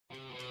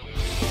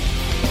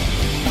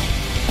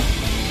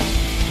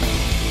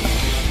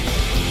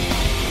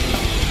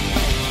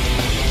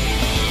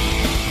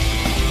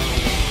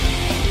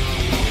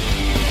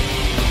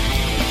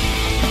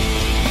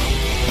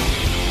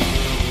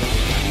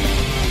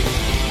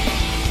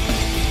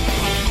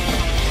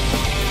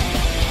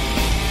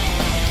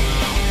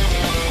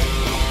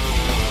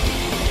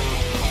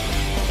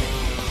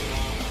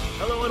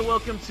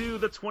to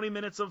the 20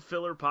 Minutes of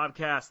Filler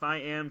podcast.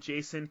 I am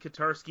Jason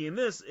Kotarski, and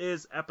this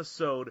is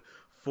episode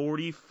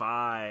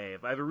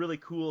 45. I have a really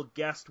cool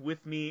guest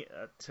with me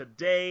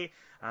today.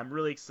 I'm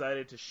really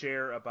excited to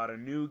share about a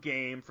new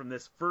game from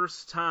this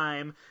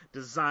first-time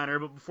designer.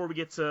 But before we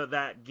get to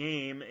that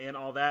game and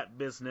all that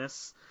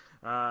business,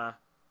 we're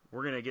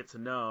going to get to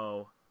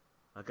know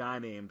a guy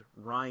named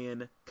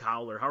Ryan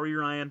Cowler. How are you,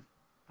 Ryan?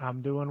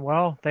 I'm doing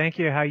well. Thank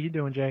you. How you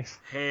doing, Jace?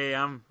 Hey,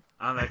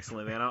 I'm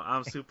excellent, man.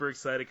 I'm super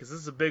excited because this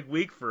is a big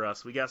week for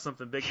us. We got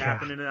something big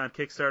happening on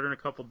Kickstarter in a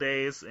couple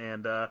days,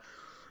 and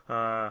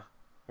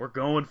we're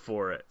going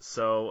for it.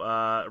 So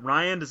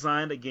Ryan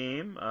designed a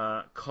game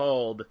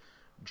called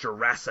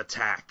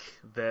JurassAttack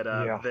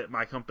that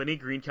my company,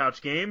 Green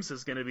Couch Games,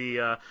 is going to be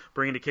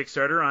bringing to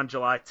Kickstarter on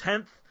July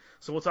 10th.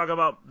 So we'll talk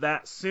about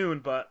that soon,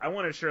 but I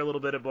want to share a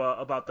little bit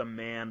about the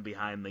man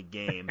behind the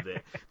game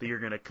that you're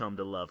going to come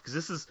to love, because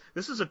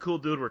this is a cool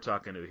dude we're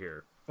talking to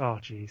here. Oh,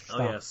 geez. Oh,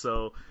 yeah.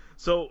 So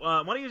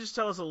why don't you just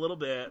tell us a little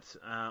bit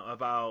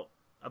about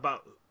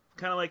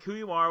kind of like who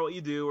you are, what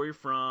you do, where you're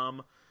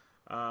from,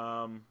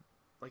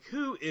 like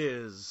who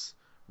is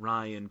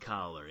Ryan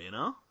Cowler, you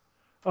know?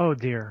 Oh,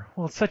 dear.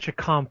 Well, it's such a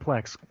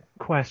complex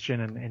question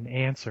and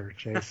answer,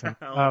 Jason.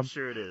 I'm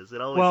sure it is.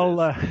 It always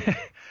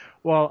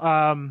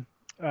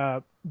is.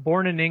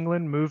 Born in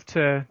England, moved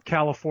to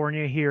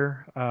California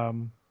here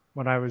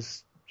when I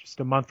was just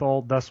a month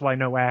old. Thus why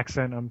no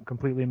accent. I'm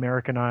completely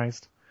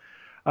Americanized.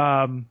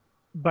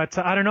 But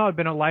I don't know. I've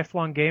been a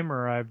lifelong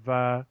gamer.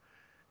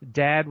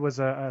 Dad was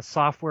a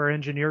software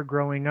engineer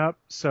growing up,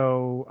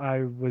 so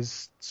I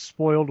was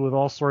spoiled with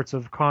all sorts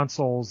of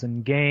consoles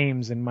and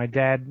games, and my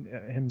dad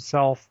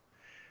himself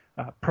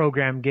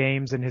programmed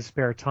games in his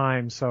spare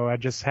time. So I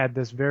just had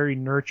this very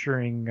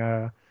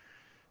nurturing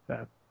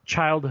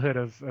childhood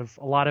of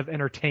a lot of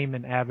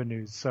entertainment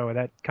avenues. So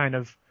that kind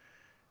of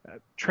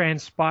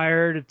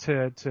transpired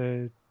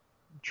to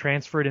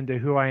transferred into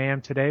who I am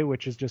today,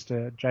 which is just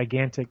a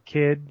gigantic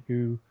kid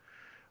who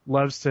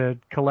loves to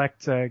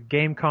collect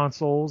game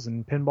consoles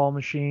and pinball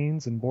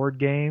machines and board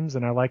games,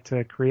 and I like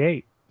to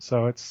create.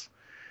 So it's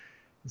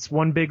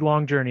one big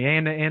long journey,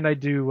 and I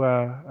do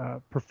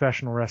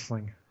professional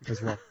wrestling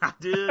as well.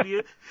 Dude,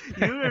 you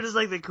are just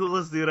like the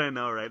coolest dude I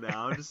know right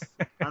now.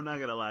 I'm not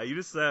gonna lie, you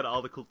just said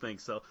all the cool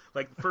things. So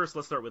like first,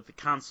 let's start with the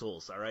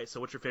consoles. All right. So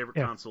what's your favorite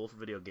console for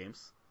video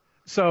games?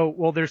 So,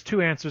 well, there's two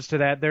answers to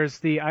that.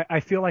 There's I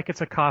feel like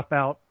it's a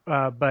cop-out,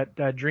 but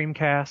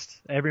Dreamcast,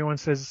 everyone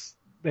says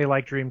they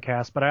like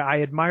Dreamcast, but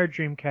I admire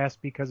Dreamcast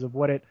because of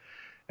what it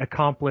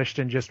accomplished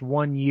in just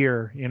 1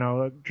 year. You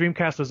know,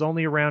 Dreamcast was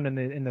only around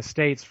in the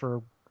States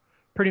for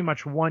pretty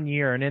much 1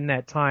 year, and in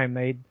that time,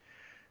 they'd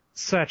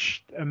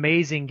such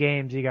amazing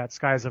games. You got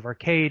Skies of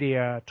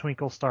Arcadia,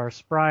 Twinkle Star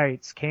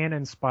Sprites,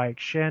 Cannon Spike,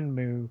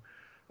 Shenmue,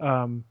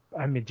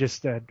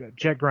 just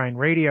Jet Grind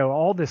Radio,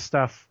 all this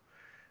stuff.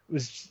 It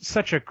was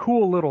such a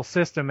cool little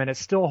system, and it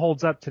still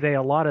holds up today.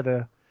 A lot of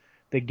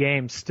the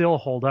games still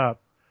hold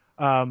up.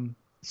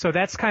 So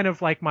that's kind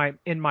of like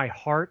in my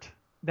heart,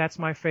 that's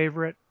my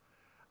favorite.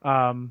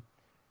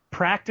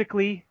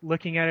 Practically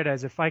looking at it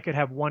as if I could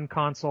have one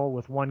console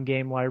with one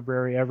game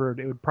library ever,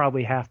 it would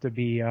probably have to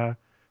be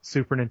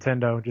Super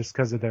Nintendo, just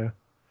because of the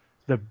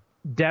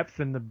depth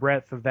and the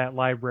breadth of that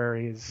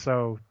library is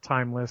so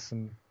timeless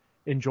and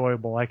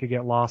enjoyable. I could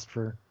get lost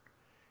for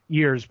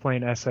years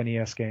playing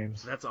SNES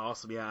games. That's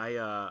awesome. Yeah,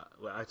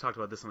 I talked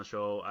about this on the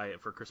show.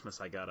 For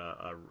Christmas I got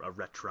a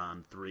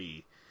Retron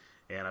 3,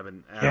 and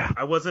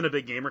I wasn't a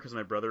big gamer because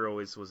my brother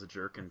always was a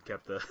jerk and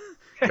kept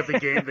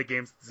the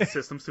game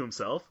systems to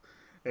himself.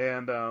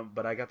 And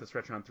but I got this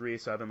Retron 3,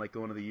 so I've been like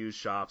going to the used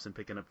shops and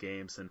picking up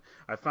games, and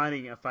I'm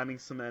finding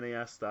some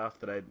NES stuff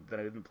that I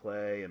didn't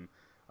play, and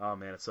oh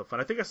man, it's so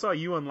fun. I think I saw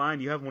you online.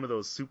 You have one of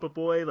those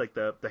Superboy, like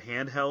the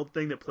handheld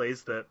thing that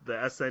plays the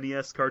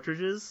SNES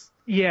cartridges.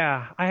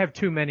 Yeah, I have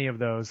too many of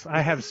those.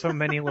 I have so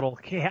many little.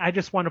 I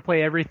just want to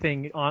play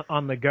everything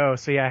on the go.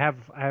 So yeah,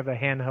 I have a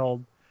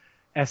handheld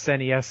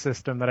SNES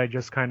system that I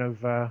just kind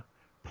of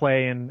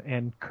play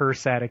and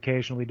curse at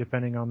occasionally,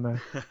 depending on the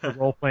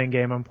role playing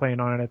game I'm playing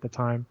on it at the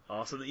time.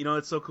 Awesome. You know,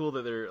 it's so cool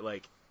that they're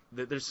like.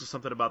 There's just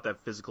something about that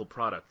physical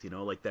product, you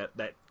know, like that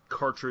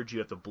cartridge you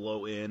have to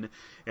blow in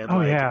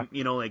and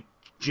you know, like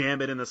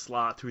jam it in the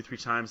slot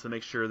 2-3 times to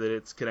make sure that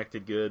it's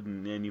connected good,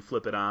 and you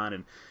flip it on,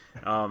 and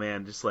oh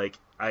man, just like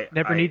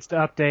never needs to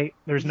update.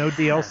 There's no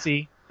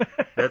DLC.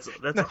 That's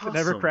awesome.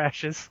 Never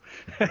crashes.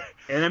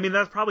 And I mean,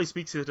 that probably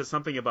speaks to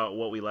something about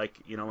what we like,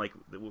 you know, like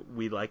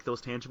we like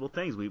those tangible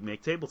things. We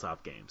make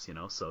tabletop games, you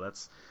know, so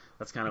that's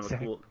kind of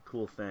a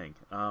cool thing.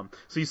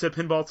 So you said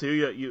pinball too.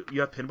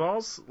 You have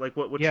pinballs? Like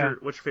what's your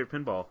favorite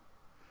pinball?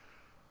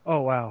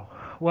 Oh wow.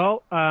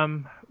 Well,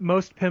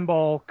 most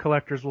pinball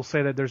collectors will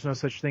say that there's no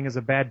such thing as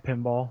a bad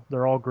pinball.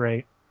 They're all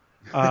great.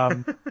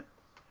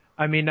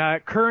 I mean,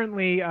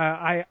 currently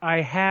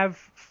I have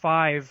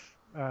 5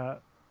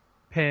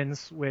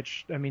 pins,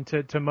 which I mean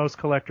to most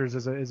collectors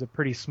is a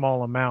pretty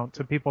small amount.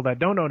 To people that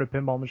don't own a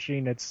pinball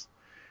machine, it's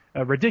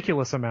a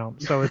ridiculous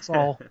amount. So it's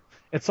all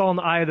in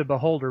the eye of the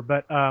beholder.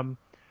 But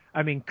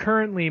I mean,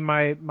 currently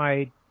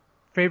my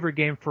favorite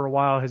game for a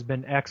while has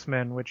been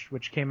X-Men,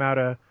 which came out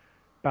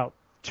about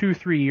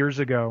 2-3 years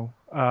ago.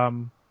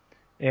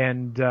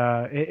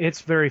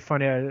 It's very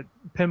funny.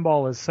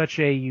 Pinball is such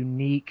a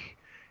unique.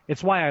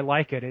 It's why I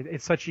like it.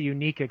 It's such a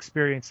unique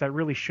experience that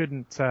really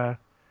shouldn't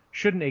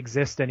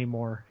exist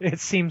anymore. It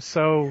seems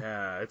so.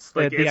 Yeah, it's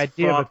like the it's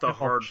idea fought of the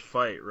hard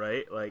fight,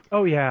 right? Like.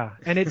 Oh yeah,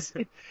 and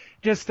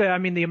I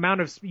mean, the amount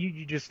of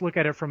you just look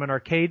at it from an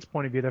arcade's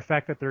point of view. The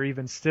fact that they're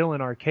even still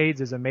in arcades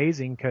is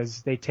amazing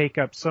because they take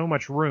up so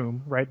much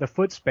room, right? The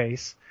foot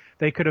space.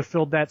 They could have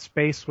filled that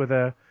space with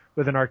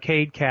an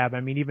arcade cab.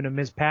 I mean, even a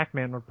Ms.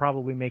 Pac-Man would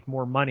probably make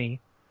more money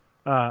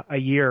a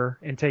year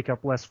and take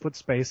up less foot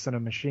space than a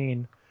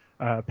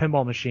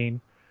pinball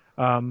machine.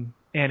 And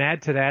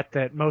add to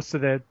that most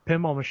of the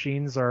pinball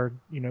machines are,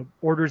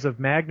 orders of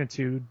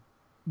magnitude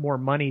more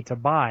money to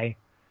buy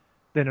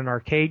than an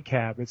arcade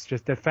cab. It's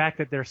just the fact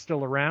that they're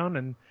still around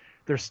and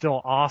they're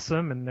still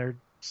awesome and they're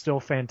still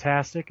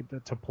fantastic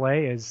to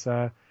play is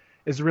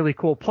really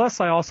cool. Plus,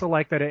 I also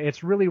like that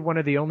it's really one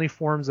of the only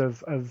forms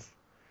of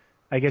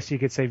I guess you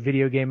could say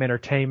video game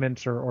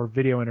entertainment or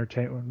video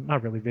entertainment,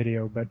 not really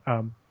video, but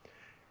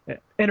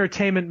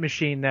entertainment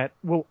machine that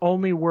will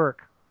only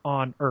work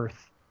on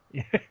Earth.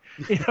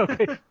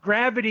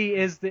 Gravity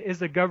is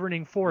the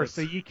governing force.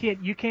 So you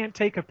can't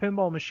take a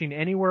pinball machine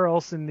anywhere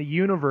else in the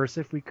universe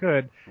if we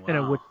could, and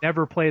it would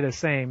never play the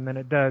same than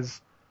it does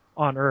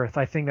on Earth.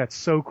 I think that's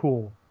so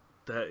cool.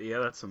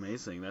 That's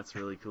amazing. That's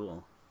really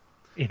cool.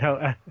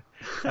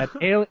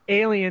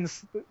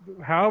 Aliens,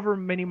 however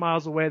many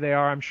miles away they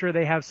are, I'm sure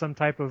they have some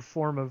type of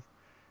form of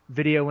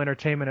video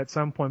entertainment at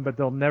some point, but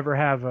they'll never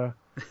have a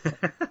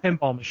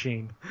pinball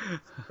machine.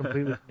 It's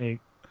completely unique.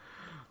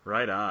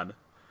 Right on.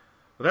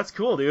 Well, that's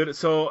cool, dude.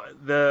 So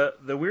the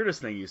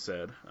weirdest thing you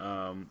said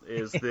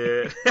is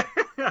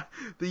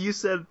you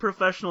said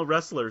professional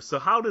wrestlers. So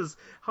how does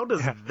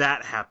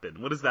that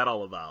happen? What is that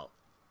all about?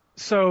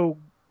 So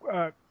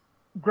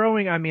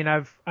growing, I mean,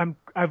 I've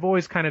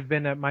always kind of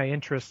been at my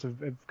interest of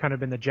kind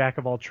of been the jack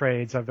of all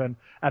trades. I've been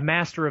a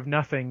master of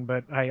nothing,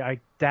 but I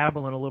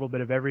dabble in a little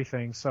bit of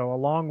everything. So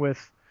along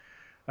with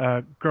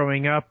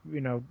growing up,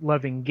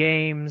 loving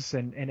games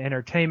and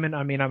entertainment.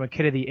 I mean, I'm a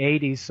kid of the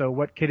 80s, so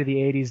what kid of the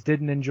 80s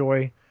didn't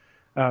enjoy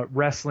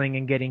wrestling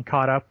and getting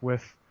caught up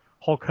with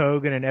Hulk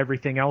Hogan and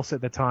everything else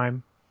at the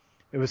time?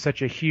 It was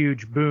such a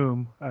huge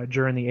boom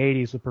during the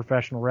 80s with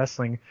professional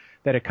wrestling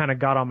that it kind of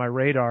got on my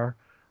radar.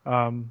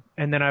 And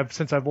then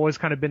since I've always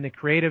kind of been the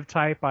creative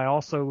type, I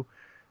also,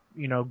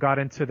 got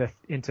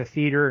into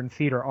theater and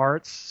theater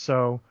arts.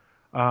 So,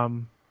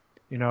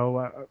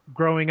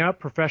 growing up,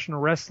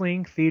 professional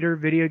wrestling, theater,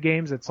 video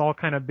games, it's all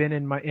kind of been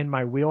in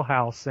my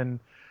wheelhouse. And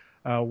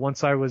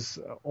once I was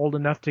old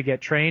enough to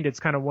get trained, it's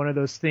kind of one of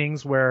those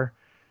things where,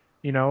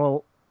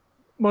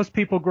 most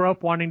people grow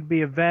up wanting to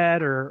be a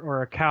vet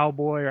or a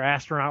cowboy or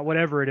astronaut,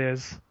 whatever it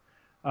is.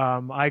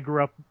 I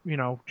grew up,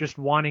 just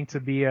wanting to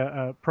be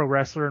a pro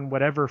wrestler in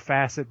whatever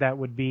facet that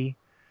would be.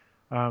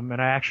 And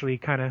I actually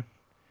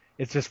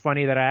it's just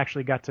funny that I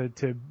actually got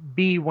to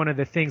be one of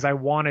the things I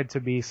wanted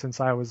to be since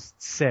I was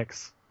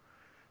 6.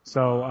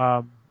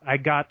 So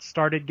I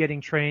started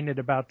getting trained at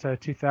about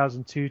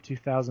 2002,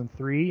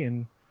 2003,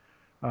 and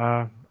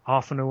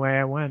off and away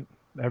I went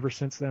ever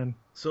since then.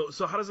 So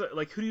how does it,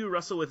 who do you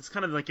wrestle with? It's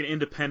kind of like an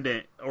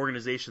independent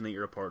organization that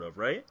you're a part of,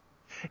 right?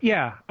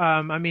 Yeah.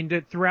 I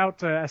mean,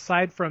 throughout,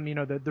 aside from,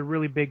 the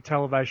really big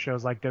televised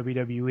shows like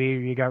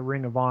WWE, you got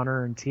Ring of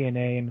Honor and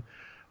TNA and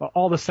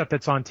all the stuff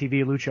that's on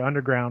TV, Lucha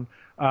Underground,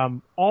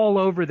 all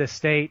over the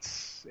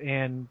States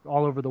and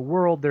all over the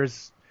world,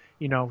 there's,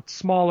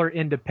 smaller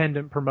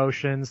independent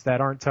promotions that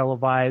aren't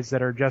televised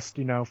that are just,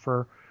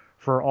 for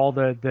all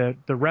the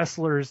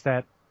wrestlers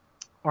that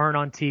aren't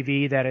on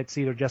TV, that it's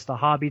either just a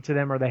hobby to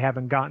them or they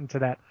haven't gotten to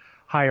that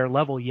higher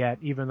level yet,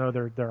 even though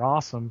they're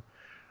awesome.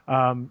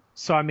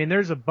 So, I mean,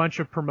 there's a bunch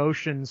of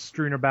promotions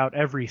strewn about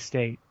every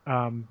state.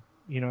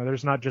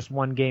 There's not just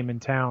one game in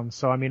town.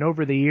 So, I mean,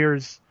 over the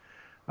years,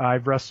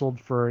 I've wrestled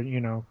for,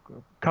 a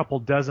couple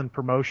dozen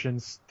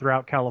promotions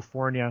throughout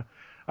California.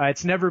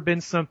 It's never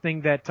been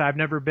something that I've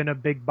never been a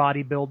big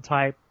body build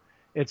type.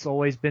 It's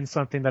always been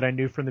something that I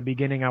knew from the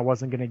beginning I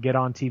wasn't going to get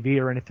on TV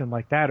or anything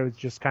like that. It was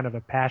just kind of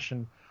a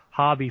passion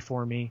hobby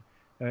for me,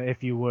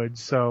 if you would.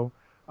 So,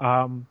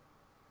 I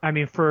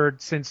mean,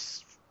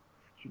 since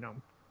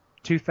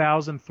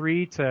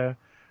 2003 to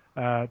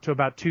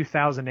about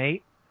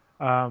 2008,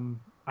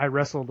 I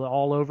wrestled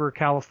all over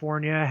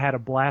California. Had a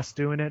blast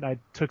doing it. I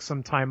took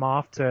some time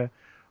off to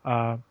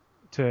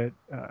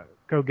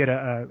go get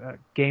a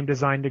game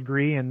design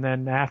degree, and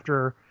then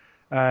after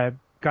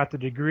got the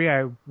degree,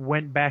 I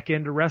went back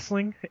into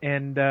wrestling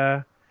and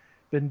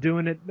been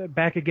doing it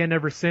back again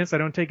ever since. I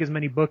don't take as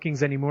many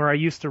bookings anymore. I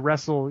used to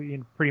wrestle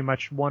in pretty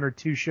much 1 or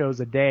 2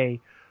 shows a day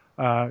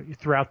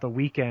throughout the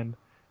weekend.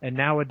 And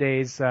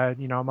nowadays,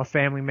 I'm a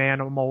family man.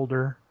 I'm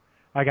older.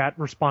 I got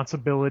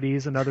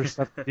responsibilities and other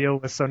stuff to deal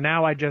with. So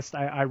now I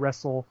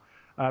wrestle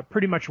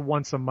pretty much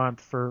once a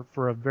month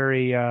for a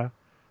very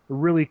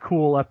really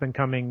cool up and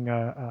coming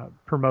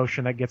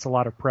promotion that gets a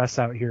lot of press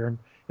out here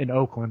in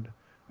Oakland.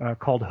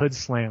 called Hood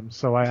Slam.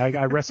 So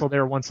I wrestle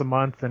there once a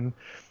month and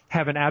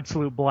have an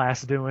absolute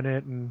blast doing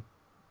it. And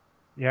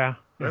yeah.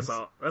 That's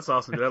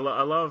awesome, dude.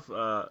 I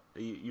love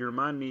you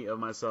remind me of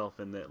myself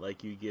in that,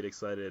 like, you get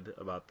excited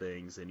about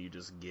things and you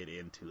just get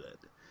into it.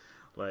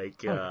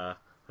 Like,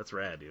 that's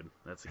rad, dude.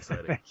 That's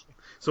exciting.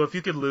 So if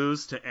you could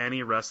lose to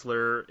any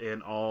wrestler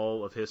in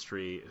all of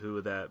history, who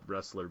would that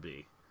wrestler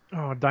be?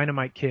 Oh,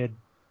 Dynamite Kid.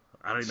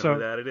 I don't even know who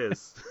that it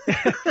is.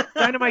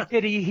 Dynamite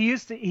Kid. He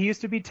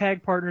used to be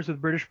tag partners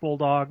with British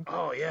Bulldog.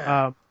 Oh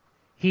yeah.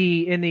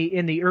 He in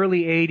the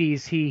early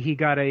 '80s he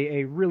got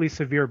a really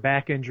severe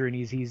back injury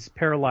and he's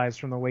paralyzed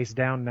from the waist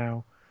down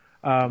now.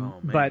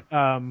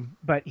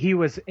 But he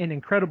was an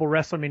incredible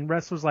wrestler. I mean,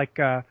 wrestlers like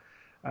I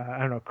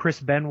don't know, Chris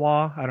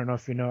Benoit. I don't know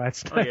if you know.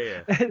 That's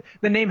the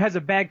name has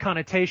a bad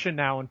connotation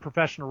now in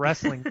professional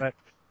wrestling,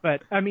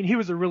 but I mean, he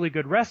was a really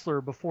good wrestler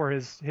before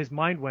his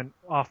mind went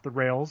off the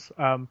rails.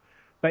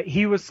 But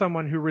he was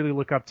someone who really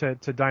looked up to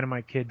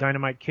Dynamite Kid.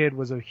 Dynamite Kid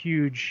was a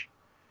huge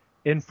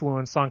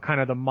influence on kind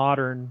of the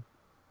modern,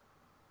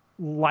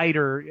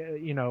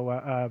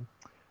 lighter,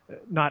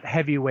 not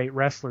heavyweight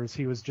wrestlers.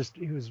 He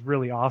was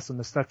really awesome.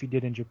 The stuff he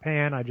did in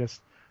Japan,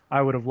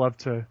 I would have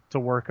loved to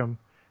work him.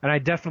 And I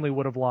definitely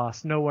would have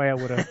lost. No way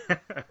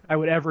I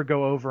would ever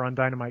go over on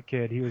Dynamite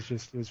Kid. He was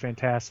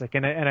fantastic.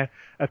 And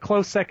a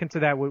close second to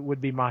that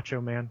would be Macho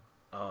Man.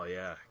 Oh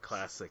yeah,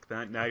 classic.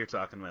 Now you're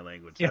talking my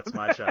language. That's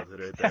my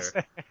childhood right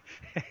there.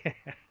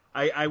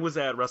 I was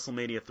at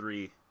WrestleMania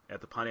 3 at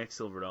the Pontiac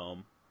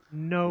Silverdome.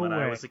 When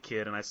I was a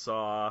kid, and I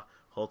saw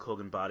Hulk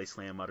Hogan body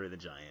slam Andre the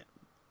Giant.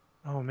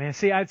 Oh man,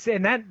 see, I'd say,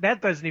 and that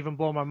doesn't even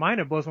blow my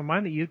mind. It blows my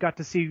mind that you got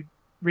to see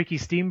Ricky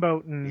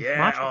Steamboat and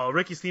Macho. Oh,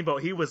 Ricky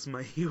Steamboat,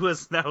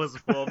 that was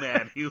full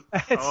man.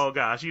 Oh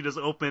gosh, he just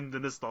opened the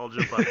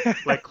nostalgia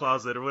like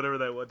closet or whatever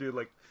that was, dude.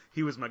 Like,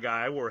 he was my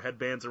guy. I wore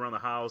headbands around the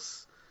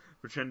house,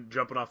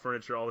 jumping off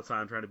furniture all the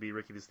time, trying to be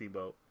Ricky the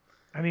Steamboat.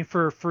 I mean,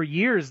 for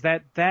years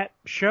that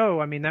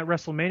show, I mean, that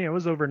WrestleMania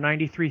was over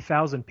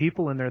 93,000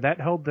 people in there. That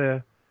held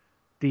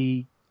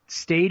the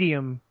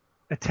stadium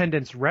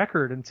attendance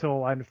record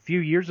until a few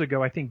years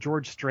ago. I think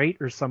George Strait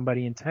or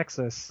somebody in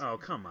Texas. Oh,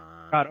 come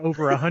on. Got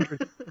over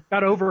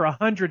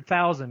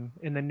 100,000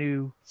 in the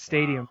new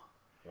stadium.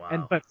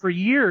 Wow. But for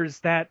years,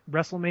 that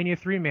WrestleMania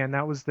 3, man,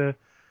 that was the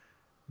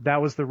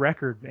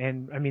record.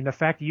 And I mean, the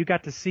fact that you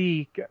got to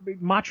see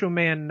Macho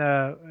Man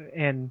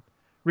and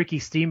Ricky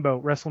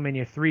Steamboat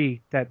WrestleMania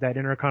 3, that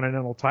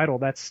Intercontinental title,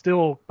 that's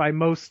still by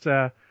most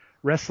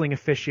wrestling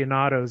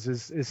aficionados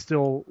is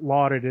still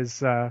lauded as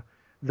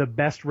the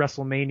best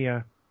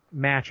WrestleMania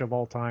match of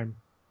all time.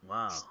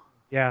 Wow.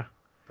 Yeah.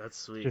 That's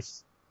sweet.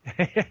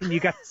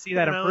 You got to see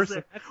that in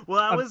person.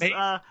 Well,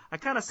 I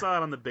kind of saw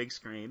it on the big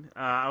screen.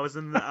 I was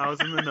in the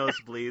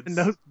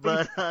nosebleeds.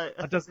 But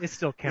it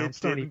still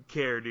counts. I didn't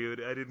care,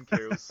 dude. I didn't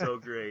care. It was so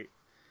great.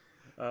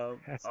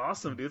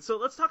 Awesome, dude. So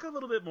let's talk a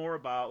little bit more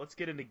let's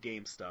get into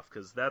game stuff,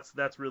 because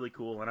that's really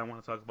cool, and I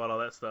want to talk about all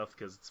that stuff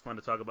because it's fun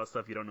to talk about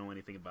stuff you don't know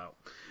anything about.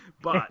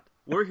 But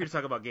we're here to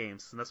talk about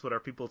games, and that's what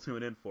our people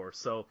tune in for.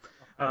 So,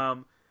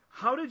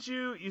 how did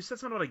you said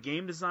something about a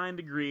game design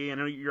degree? I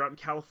know you're out in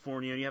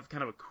California, and you have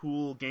kind of a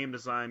cool game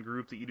design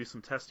group that you do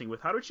some testing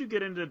with. How did you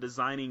get into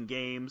designing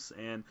games,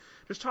 and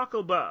just talk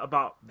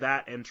about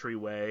that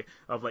entryway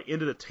of, like,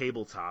 into the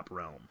tabletop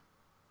realm?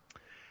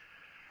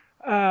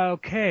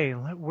 Okay,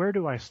 where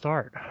do I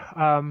start?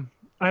 I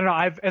don't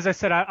know. As I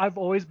said, I've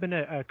always been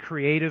a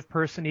creative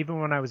person.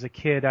 Even when I was a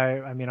kid,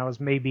 I mean, I was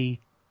maybe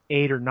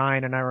 8 or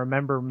 9, and I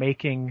remember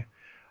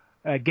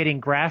getting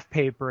graph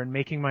paper and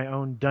making my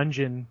own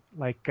dungeon,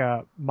 like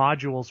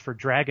modules for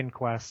Dragon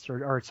Quest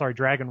or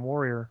Dragon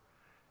Warrior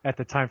at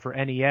the time for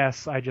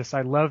NES.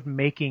 I loved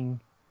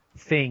making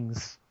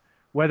things,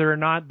 whether or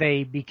not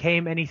they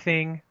became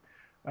anything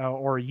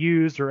or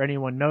used or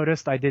anyone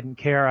noticed. I didn't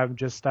care. I'm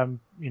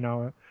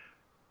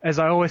as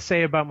I always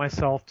say about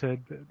myself, for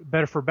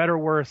better or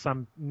worse,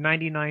 I'm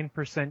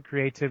 99%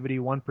 creativity,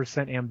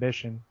 1%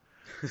 ambition.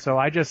 So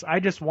I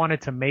just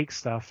wanted to make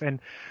stuff, and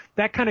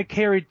that kind of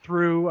carried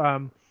through,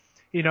 and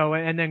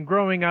then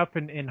growing up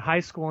in high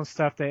school and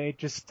stuff,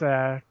 it's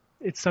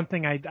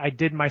something I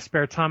did in my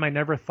spare time. I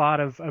never thought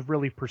of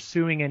really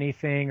pursuing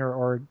anything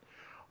or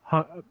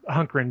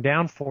hunkering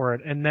down for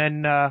it. And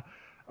then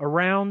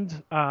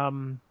around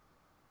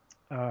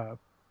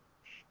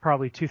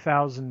probably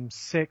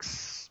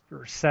 2006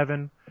 or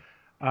 7,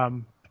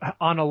 on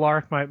a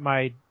lark,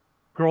 my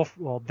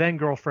then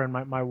girlfriend,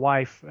 my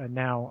wife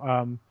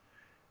now,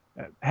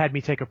 had me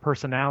take a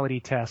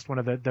personality test, one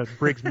of the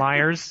Briggs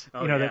Myers,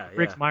 the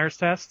Briggs Myers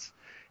tests,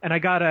 and I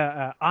got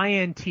a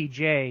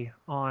INTJ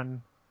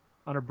on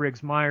a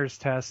Briggs Myers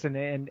test,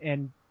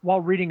 and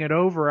while reading it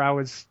over, I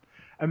was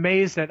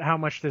amazed at how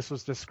much this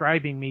was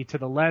describing me to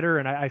the letter,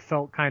 and I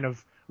felt kind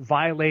of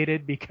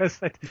violated because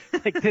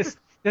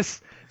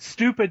this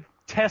stupid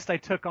test I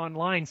took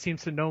online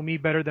seems to know me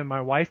better than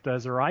my wife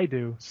does or I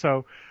do.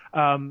 So,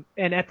 and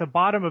at the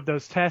bottom of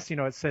those tests,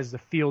 it says the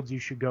fields you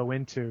should go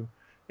into.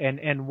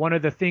 And one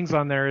of the things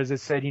on there is it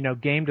said,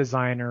 game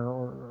designer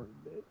or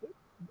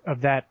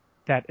of that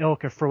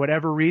ilk. If for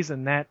whatever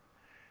reason that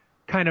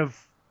kind of,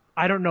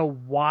 I don't know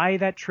why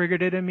that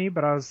triggered it in me,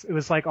 but it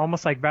was like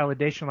almost like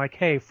validation, like,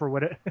 hey, for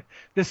what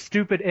this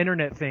stupid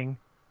internet thing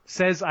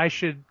says I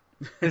should,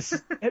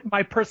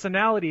 my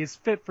personality is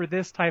fit for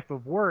this type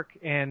of work,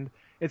 and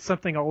it's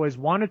something I always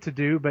wanted to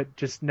do, but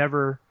just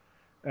never,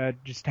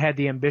 just had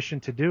the ambition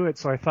to do it.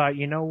 So I thought,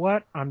 you know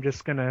what, I'm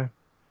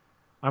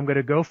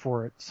gonna go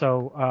for it.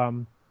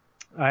 So,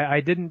 I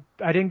didn't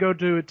go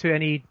to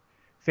any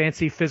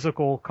fancy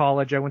physical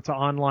college. I went to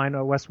online,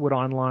 Westwood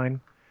Online.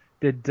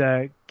 Did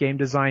game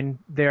design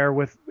there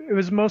it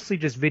was mostly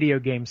just video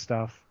game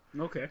stuff.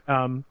 Okay.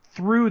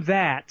 Through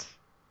that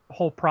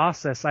whole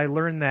process, I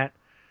learned that,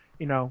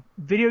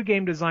 video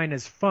game design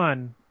is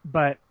fun,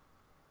 but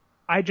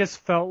I just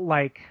felt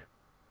like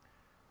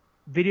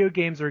video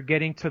games are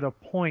getting to the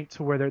point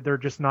to where they're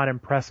just not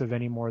impressive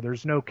anymore.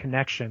 There's no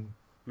connection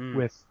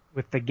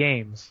with the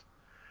games.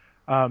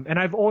 And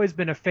I've always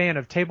been a fan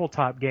of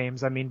tabletop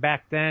games. I mean,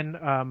 back then,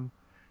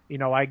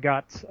 I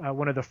got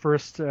one of the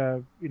first,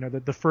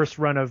 the first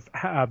run of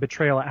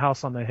Betrayal at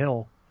House on the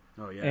Hill.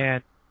 Oh, yeah.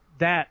 And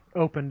that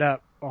opened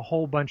up a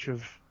whole bunch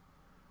of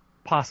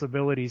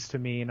possibilities to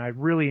me, and I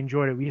really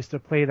enjoyed it. We used to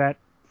play that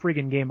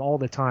friggin' game all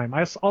the time.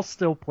 I'll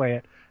still play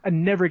it. I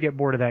never get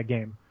bored of that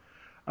game.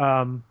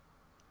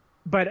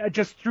 But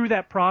just through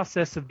that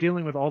process of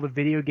dealing with all the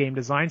video game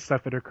design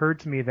stuff, it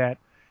occurred to me that,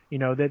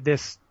 that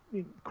this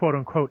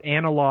quote-unquote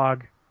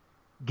analog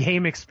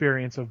game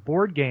experience of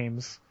board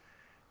games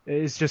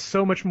is just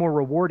so much more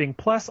rewarding.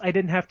 Plus, I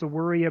didn't have to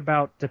worry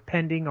about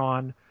depending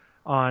on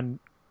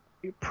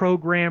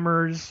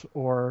programmers,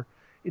 or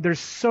there's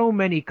so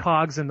many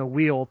cogs in the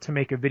wheel to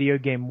make a video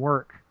game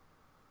work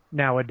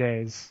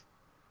nowadays.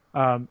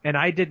 And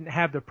I didn't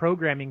have the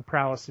programming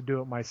prowess to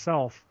do it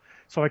myself.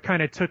 So I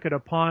kind of took it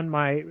upon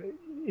my,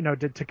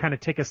 to kind of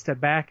take a step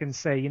back and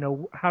say,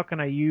 how can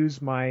I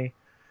use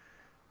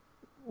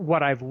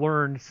what I've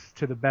learned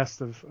to the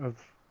best of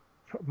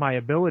my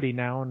ability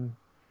now? And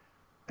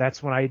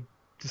that's when I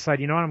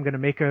decided, I'm going to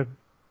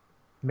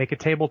make a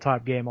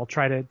tabletop game. I'll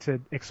try to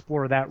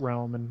explore that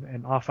realm,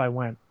 and off I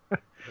went.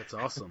 That's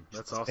awesome.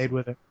 That's awesome. Stayed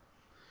with it.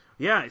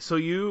 Yeah, so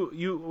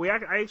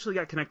I actually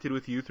got connected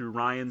with you through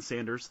Ryan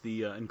Sanders,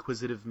 the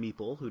Inquisitive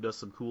Meeple, who does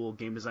some cool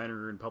game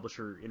designer and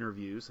publisher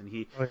interviews, and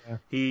he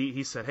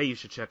said, hey, you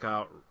should check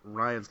out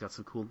Ryan's got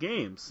some cool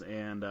games,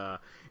 and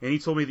he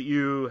told me that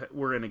you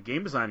were in a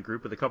game design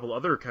group with a couple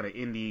other kind of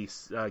indie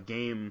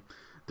game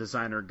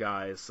designer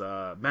guys,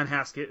 Ben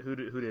Haskett, who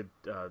did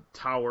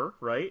Tower,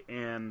 right,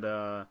 and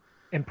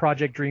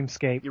Project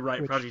Dreamscape. You're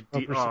right, Project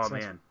Oh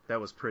man, that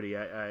was pretty.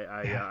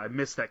 I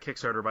missed that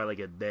Kickstarter by like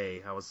a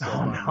day. I was so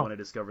bummed when I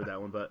discovered that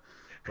one, but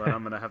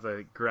I'm gonna have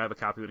to grab a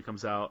copy when it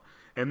comes out.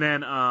 And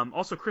then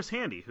also Chris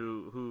Handy,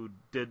 who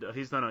did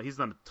he's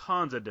done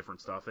tons of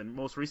different stuff, and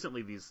most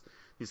recently these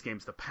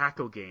games, the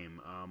Paco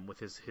game, with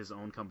his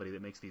own company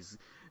that makes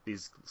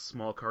these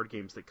small card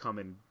games that come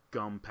in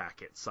gum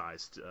packet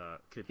sized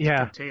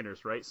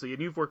containers, right? So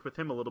you've worked with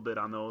him a little bit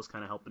on those,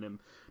 kind of helping him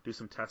do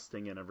some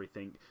testing and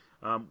everything.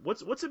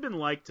 What's it been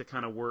like to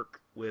kind of work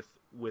with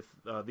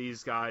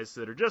these guys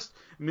that are just,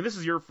 I mean, this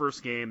is your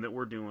first game that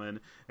we're doing,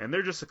 and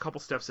they're just a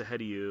couple steps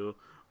ahead of you,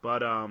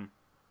 but I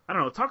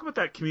don't know, talk about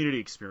that community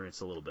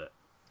experience a little bit.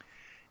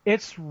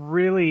 It's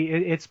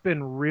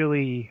been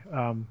really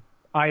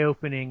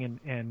eye-opening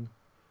and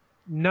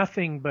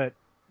nothing but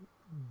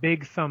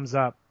big thumbs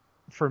up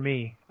for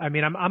me. I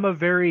mean, I'm a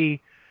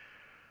very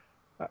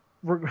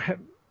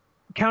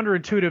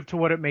counterintuitive to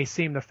what it may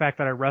seem, the fact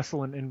that I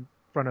wrestle in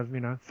front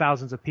of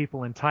thousands of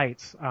people in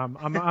tights. I'm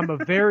a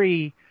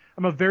very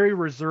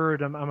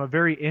reserved, I'm a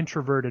very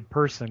introverted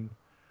person.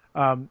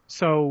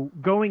 So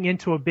going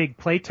into a big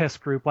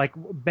playtest group like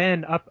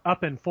Ben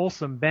up in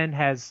Folsom, Ben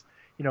has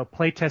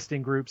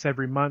playtesting groups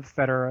every month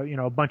that are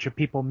a bunch of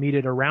people meet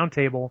at a round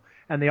table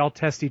and they all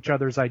test each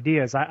other's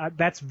ideas.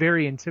 That's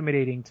very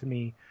intimidating to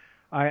me.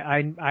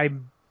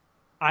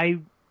 I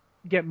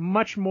get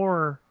much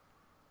more.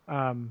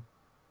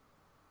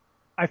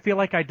 I feel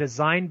like I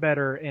design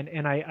better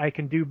and I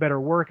can do better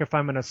work if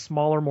I'm in a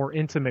smaller, more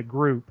intimate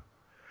group.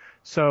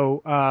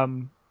 So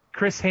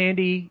Chris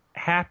Handy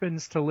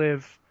happens to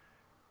live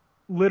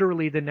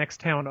literally the next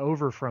town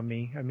over from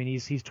me. I mean,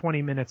 he's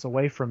 20 minutes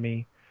away from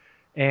me.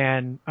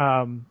 And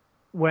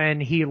when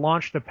he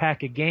launched the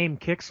Pack a Game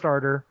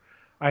Kickstarter,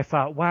 I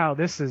thought, wow,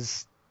 this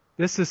is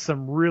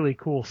some really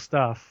cool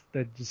stuff.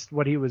 That just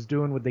what he was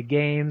doing with the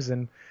games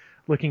and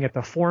looking at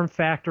the form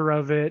factor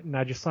of it, and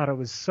I just thought it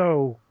was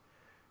so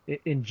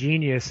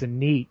ingenious and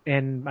neat.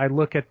 And I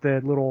look at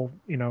the little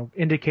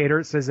indicator;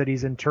 it says that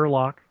he's in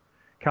Turlock,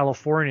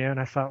 California, and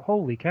I thought,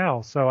 holy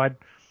cow! So I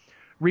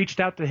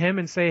reached out to him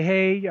and say,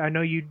 hey, I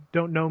know you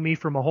don't know me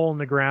from a hole in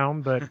the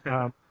ground, but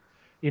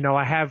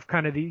I have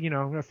kind of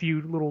a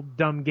few little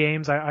dumb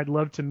games I'd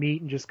love to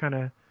meet and just kind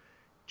of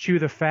chew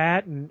the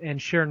fat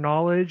and share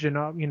knowledge. And,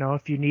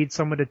 if you need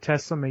someone to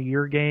test some of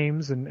your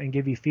games and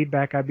give you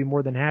feedback, I'd be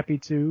more than happy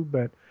to.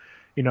 But,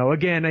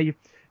 again,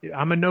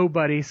 I'm a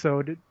nobody,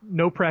 so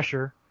no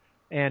pressure.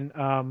 And,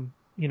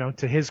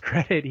 to his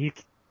credit, he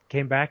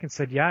came back and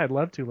said, yeah, I'd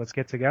love to. Let's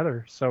get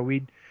together. So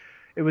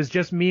it was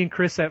just me and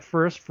Chris at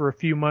first for a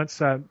few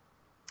months,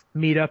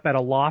 meet up at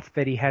a loft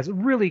that he has.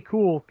 Really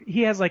cool.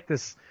 He has like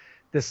this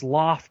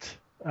loft,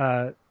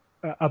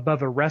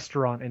 above a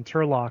restaurant in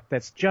Turlock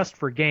that's just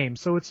for games.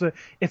 So it's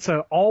a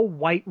all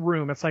white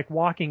room. It's like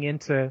walking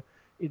into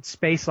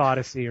Space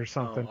Odyssey or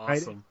something,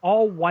 awesome. right?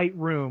 All white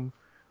room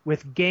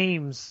with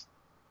games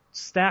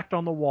stacked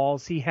on the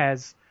walls. He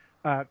has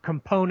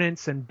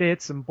components and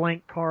bits and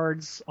blank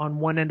cards on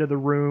one end of the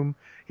room.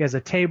 He has a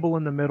table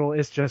in the middle.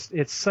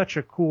 It's such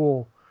a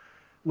cool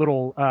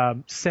little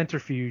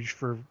centrifuge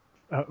for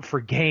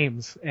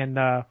games.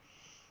 And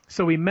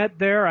so we met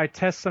there. I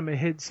test some of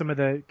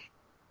the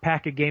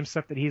pack of game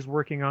stuff that he's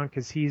working on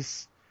because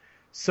he's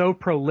so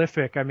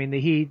prolific. I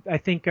mean, I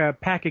think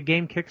Pack a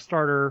Game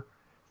Kickstarter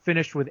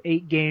finished with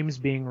 8 games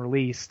being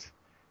released,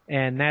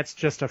 and that's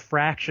just a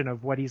fraction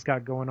of what he's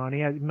got going on.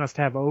 He must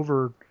have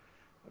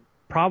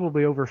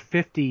probably over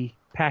 50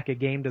 Pack a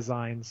Game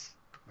designs.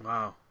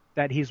 Wow.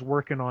 That he's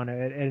working on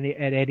at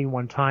any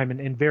one time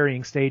in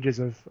varying stages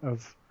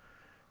of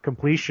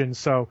completion.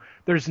 So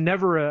there's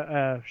never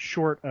a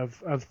short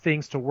of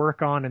things to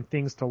work on and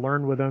things to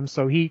learn with him.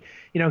 So he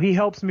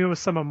helps me with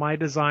some of my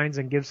designs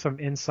and gives some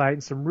insight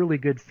and some really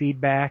good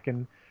feedback,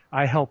 and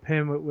I help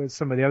him with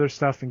some of the other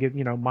stuff and give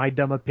my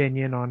dumb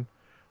opinion on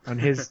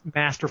his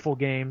masterful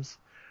games.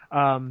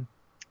 And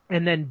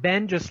then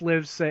Ben just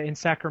lives in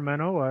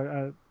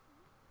Sacramento,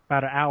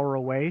 about an hour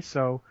away.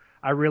 So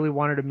I really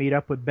wanted to meet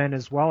up with Ben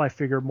as well. I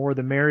figure more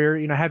the merrier.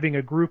 Having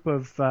a group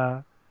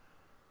of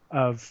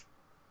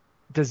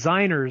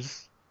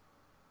designers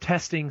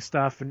testing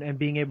stuff and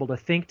being able to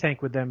think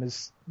tank with them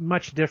is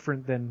much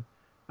different than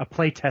a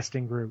play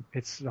testing group.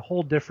 It's a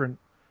whole different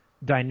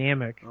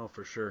dynamic. Oh,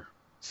 for sure.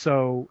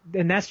 So,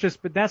 and that's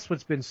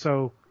what's been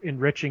so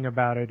enriching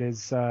about it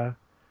is,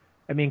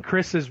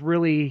 Chris has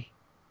really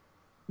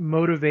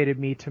motivated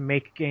me to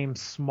make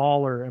games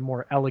smaller and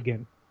more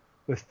elegant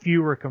with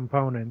fewer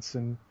components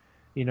and,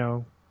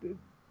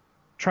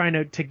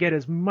 trying to get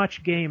as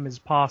much game as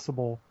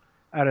possible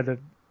out of the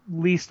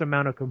least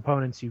amount of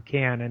components you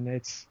can. And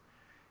it's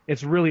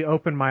really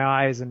opened my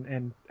eyes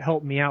and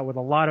helped me out with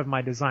a lot of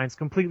my designs,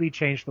 completely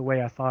changed the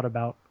way I thought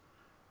about,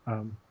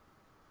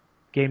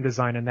 game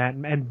design and that.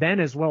 And Ben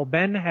as well.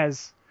 Ben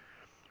has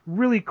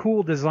really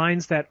cool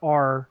designs that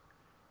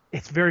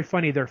it's very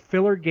funny. They're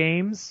filler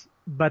games,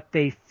 but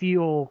they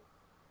feel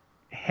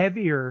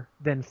heavier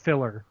than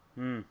filler.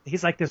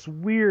 He's like this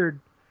weird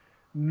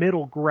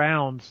middle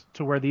ground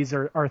to where these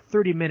are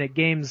 30-minute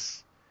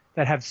games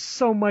that have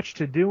so much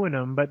to do in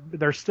them, but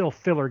they're still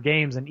filler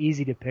games and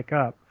easy to pick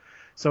up.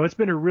 So it's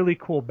been a really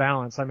cool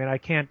balance. I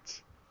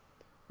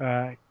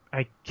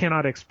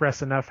cannot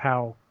express enough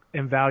how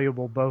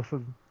invaluable both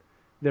of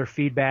their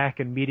feedback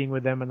and meeting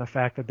with them and the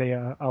fact that they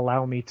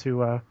allow me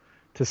to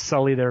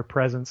sully their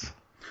presence,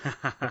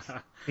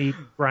 me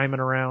rhyming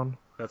around.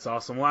 That's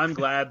awesome. Well, I'm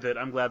glad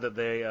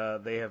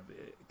that they have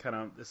kind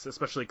of,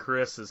 especially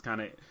Chris, has kind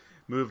of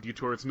moved you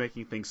towards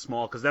making things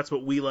small, because that's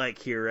what we like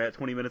here at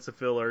 20 Minutes of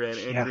Filler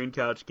and Green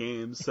Couch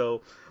Games.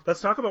 So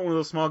let's talk about one of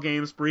those small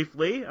games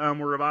briefly.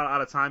 We're about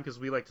out of time because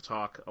we like to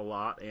talk a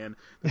lot, and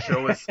the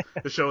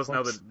show is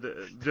now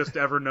just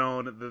ever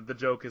known. The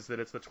joke is that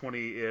it's the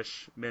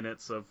 20-ish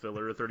minutes of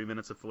filler, or 30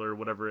 minutes of filler,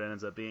 whatever it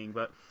ends up being.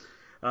 But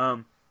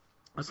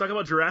let's talk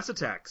about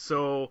JurassAttack.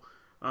 So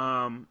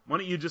why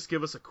don't you just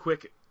give us a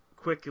quick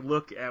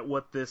look at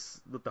what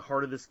the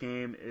heart of this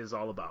game is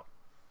all about?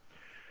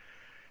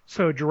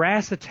 So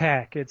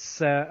JurassAttack,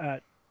 it's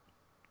a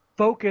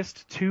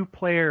focused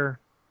 2-player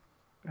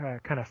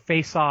kind of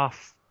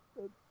face-off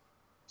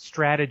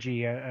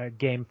strategy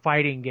game,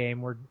 fighting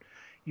game, where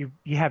you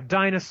have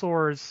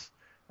dinosaurs,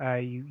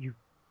 you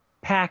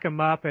pack them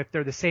up. If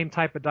they're the same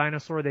type of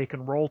dinosaur, they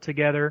can roll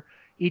together.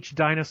 Each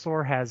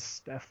dinosaur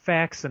has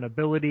effects and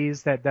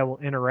abilities that will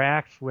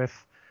interact with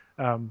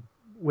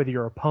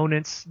your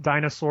opponent's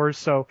dinosaurs.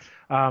 So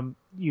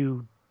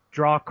you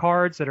draw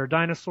cards that are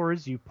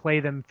dinosaurs, you play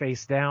them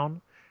face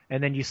down,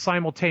 and then you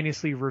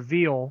simultaneously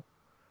reveal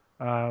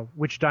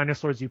which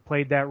dinosaurs you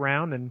played that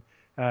round,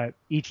 and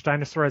each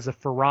dinosaur has a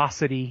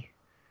ferocity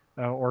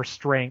or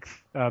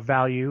strength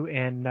value,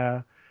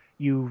 and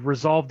you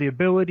resolve the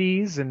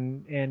abilities,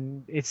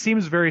 and it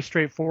seems very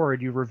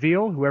straightforward. You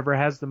reveal, whoever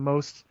has the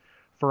most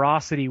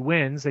ferocity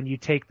wins, and you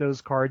take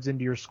those cards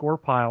into your score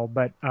pile.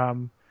 But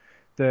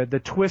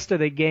the twist of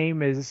the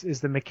game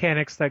is the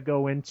mechanics that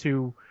go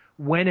into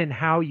when and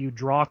how you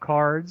draw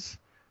cards,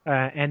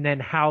 and then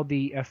how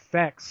the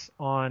effects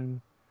on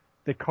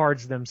the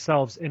cards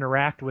themselves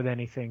interact with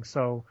anything.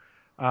 So,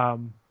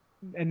 and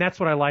that's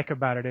what I like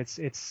about it.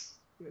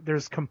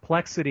 There's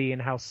complexity in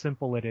how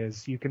simple it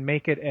is. You can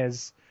make it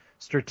as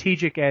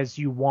strategic as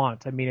you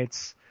want.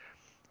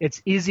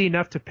 It's easy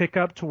enough to pick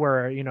up to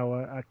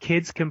where,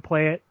 kids can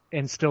play it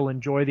and still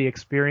enjoy the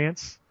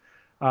experience.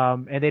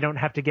 And they don't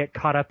have to get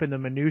caught up in the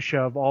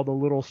minutia of all the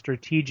little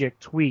strategic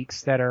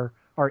tweaks that are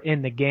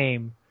in the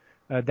game,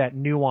 that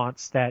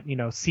nuance that,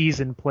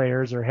 seasoned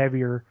players or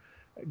heavier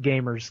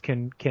gamers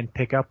can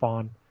pick up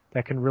on,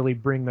 that can really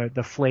bring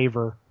the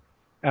flavor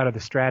out of the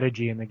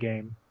strategy in the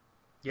game.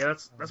 Yeah,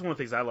 that's one of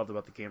the things I loved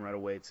about the game right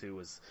away too.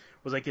 Was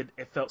like it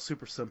felt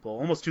super simple,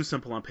 almost too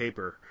simple on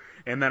paper.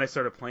 And then I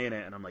started playing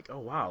it, and I'm like, oh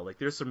wow, like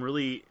there's some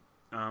really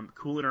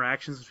cool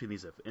interactions between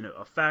these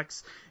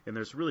effects, and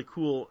there's really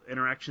cool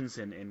interactions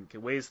and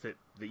ways that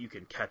you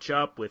can catch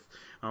up with.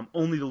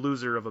 Only the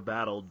loser of a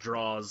battle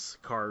draws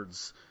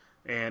cards,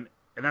 and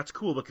that's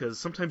cool because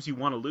sometimes you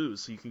want to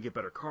lose so you can get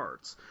better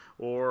cards,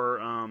 or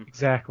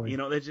exactly. You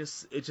know,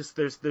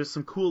 there's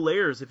some cool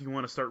layers if you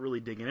want to start really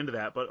digging into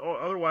that. But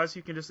otherwise,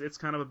 you can it's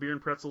kind of a beer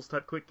and pretzels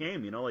type quick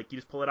game. You know, like you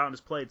just pull it out and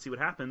just play and see what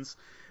happens.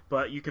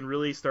 But you can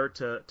really start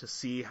to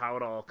see how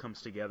it all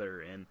comes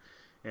together,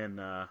 and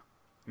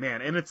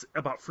man, and it's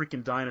about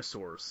freaking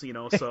dinosaurs. You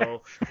know,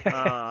 so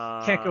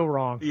can't go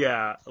wrong.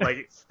 Yeah,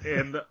 like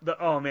and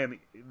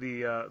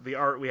the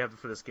art we have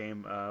for this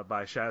game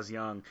by Shaz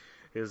Young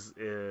is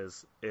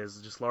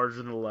just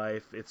larger than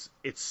life.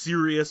 It's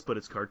serious, but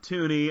it's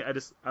cartoony.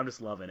 I'm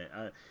just loving it.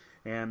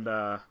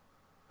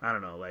 I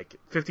don't know, like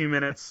 15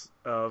 minutes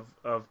of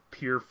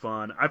pure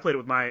fun. I played it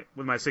with my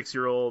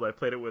 6-year-old. I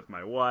played it with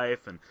my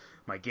wife and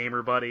my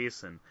gamer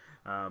buddies, and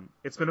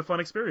it's been a fun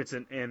experience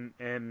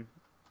and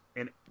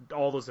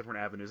all those different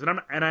avenues.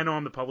 And I know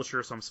I'm the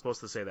publisher, so I'm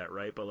supposed to say that,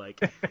 right? But like,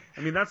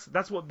 I mean,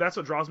 that's what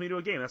draws me to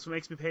a game. That's what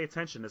makes me pay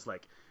attention. Is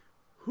like,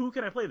 who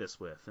can I play this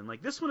with? And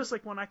like this one is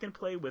like one I can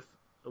play with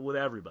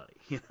everybody,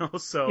 you know.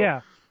 So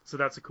yeah. So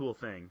that's a cool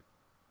thing.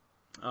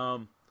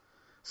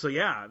 So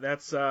yeah,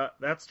 that's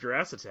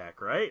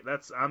JurassAttack, right?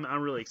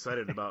 I'm really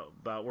excited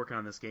about working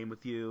on this game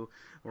with you.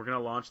 We're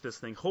gonna launch this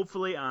thing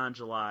hopefully on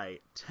July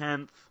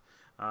 10th,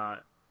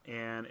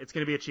 and it's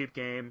gonna be a cheap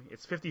game.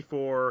 It's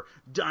 54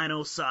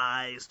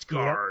 dino-sized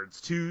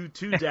cards, yep.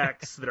 two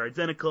decks that are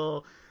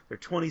identical. They're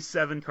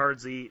 27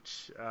 cards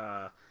each,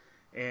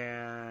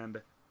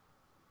 and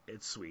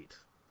it's sweet.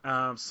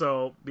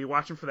 So be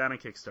watching for that on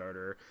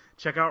Kickstarter.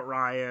 Check out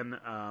Ryan.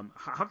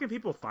 How can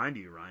people find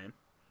you, Ryan?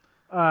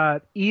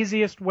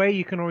 Easiest way,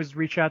 you can always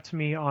reach out to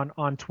me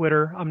on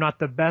Twitter. I'm not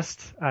the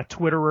best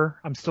Twitterer.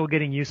 I'm still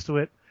getting used to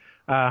it.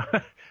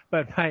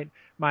 But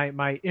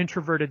my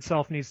introverted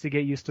self needs to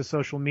get used to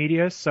social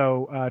media.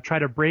 So try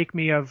to break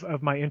me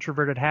of my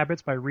introverted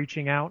habits by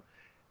reaching out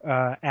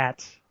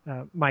at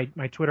my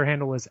Twitter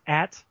handle is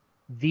at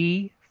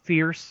the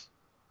Fierce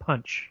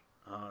Punch.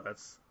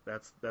 That's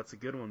a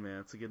good one,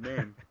 man. It's a good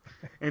name.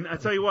 And I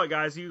tell you what,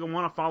 guys, you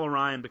want to follow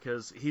Ryan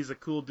because he's a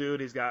cool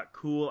dude. He's got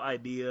cool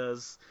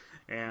ideas,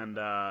 and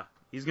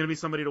he's going to be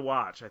somebody to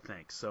watch, I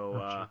think.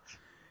 So,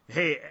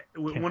 hey,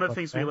 one of the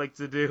things we like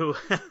to do,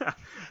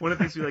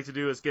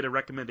 is get a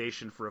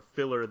recommendation for a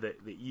filler that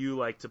you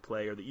like to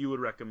play or that you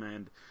would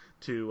recommend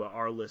to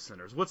our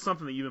listeners. What's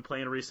something that you've been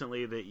playing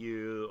recently that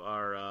you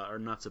are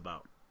nuts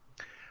about?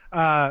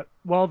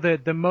 Well,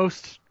 the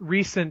most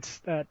recent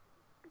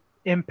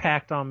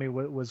impact on me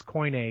was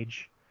Coin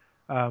Age.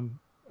 Oh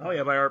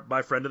yeah,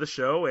 by friend of the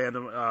show, and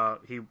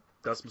he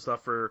does some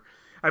stuff for.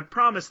 I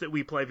promise that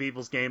we play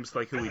people's games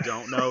like who we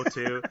don't know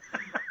too.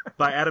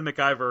 By Adam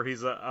McIver,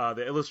 he's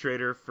the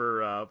illustrator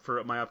for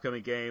my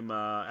upcoming game,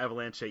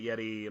 Avalanche at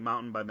Yeti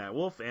Mountain by Matt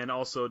Wolf, and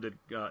also did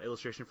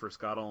illustration for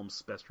Scott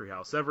Holmes' Best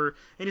Treehouse Ever.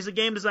 And he's a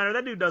game designer.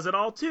 That dude does it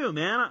all too,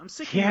 man. I'm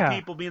sick of you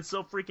people being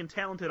so freaking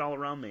talented all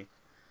around me.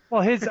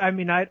 Well,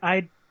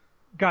 I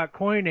got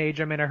Coin Age.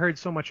 I mean, I heard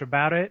so much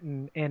about it,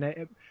 and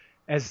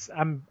as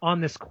I'm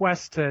on this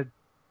quest to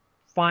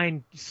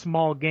find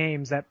small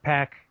games that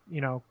pack,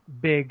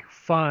 big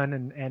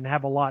fun and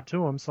have a lot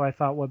to them, so I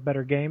thought, what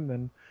better game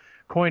than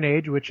Coin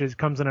Age, which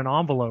comes in an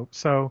envelope.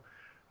 So,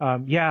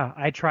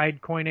 I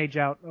tried Coin Age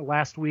out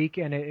last week,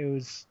 and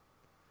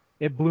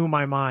it blew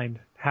my mind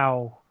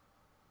how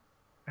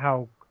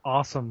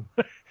awesome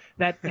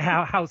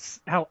how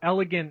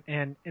elegant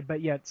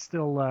but yet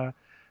still.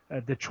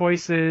 The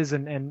choices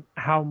and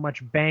how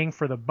much bang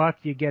for the buck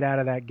you get out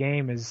of that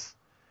game is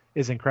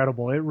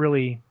incredible.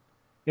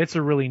 It's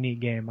a really neat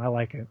game. I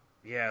like it.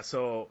 Yeah,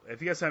 so if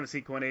you guys haven't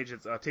seen Coin Age,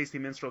 it's Tasty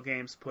Minstrel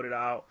Games put it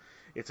out.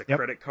 It's a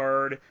credit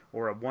card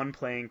or a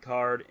one-playing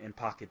card and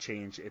pocket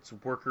change. It's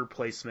worker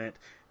placement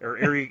or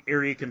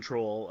area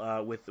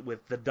control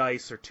with the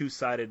dice or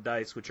two-sided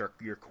dice, which are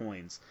your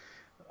coins.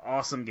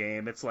 Awesome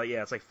game. It's like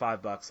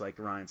 $5, like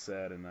Ryan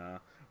said, and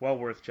well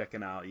worth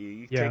checking out.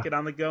 You take it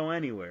on the go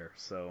anywhere.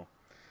 So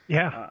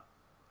I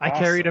awesome.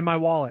 carry it in my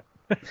wallet.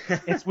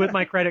 It's with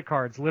my credit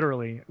cards,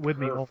 literally with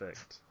me.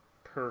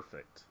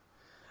 Perfect.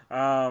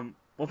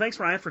 Well, thanks,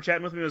 Ryan, for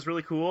chatting with me. It was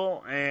really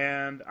cool,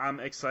 and I'm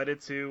excited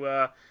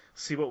to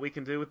see what we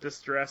can do with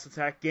this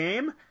JurassAttack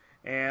game.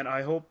 And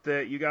I hope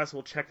that you guys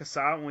will check us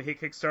out when we hit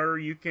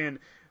Kickstarter. You can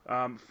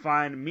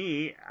find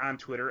me on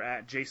Twitter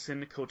at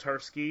Jason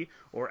Kotarski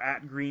or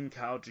at Green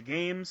Couch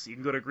Games. You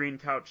can go to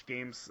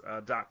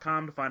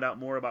greencouchgames.com to find out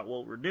more about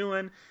what we're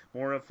doing,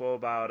 more info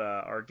about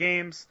our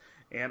games.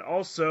 And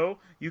also,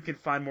 you can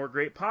find more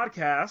great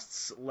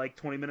podcasts like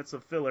 20 Minutes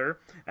of Filler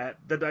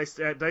at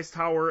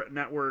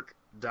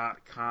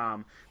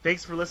Dicetowernetwork.com.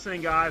 Thanks for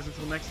listening, guys.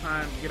 Until next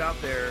time, get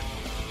out there,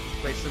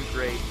 play some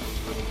great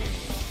little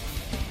games.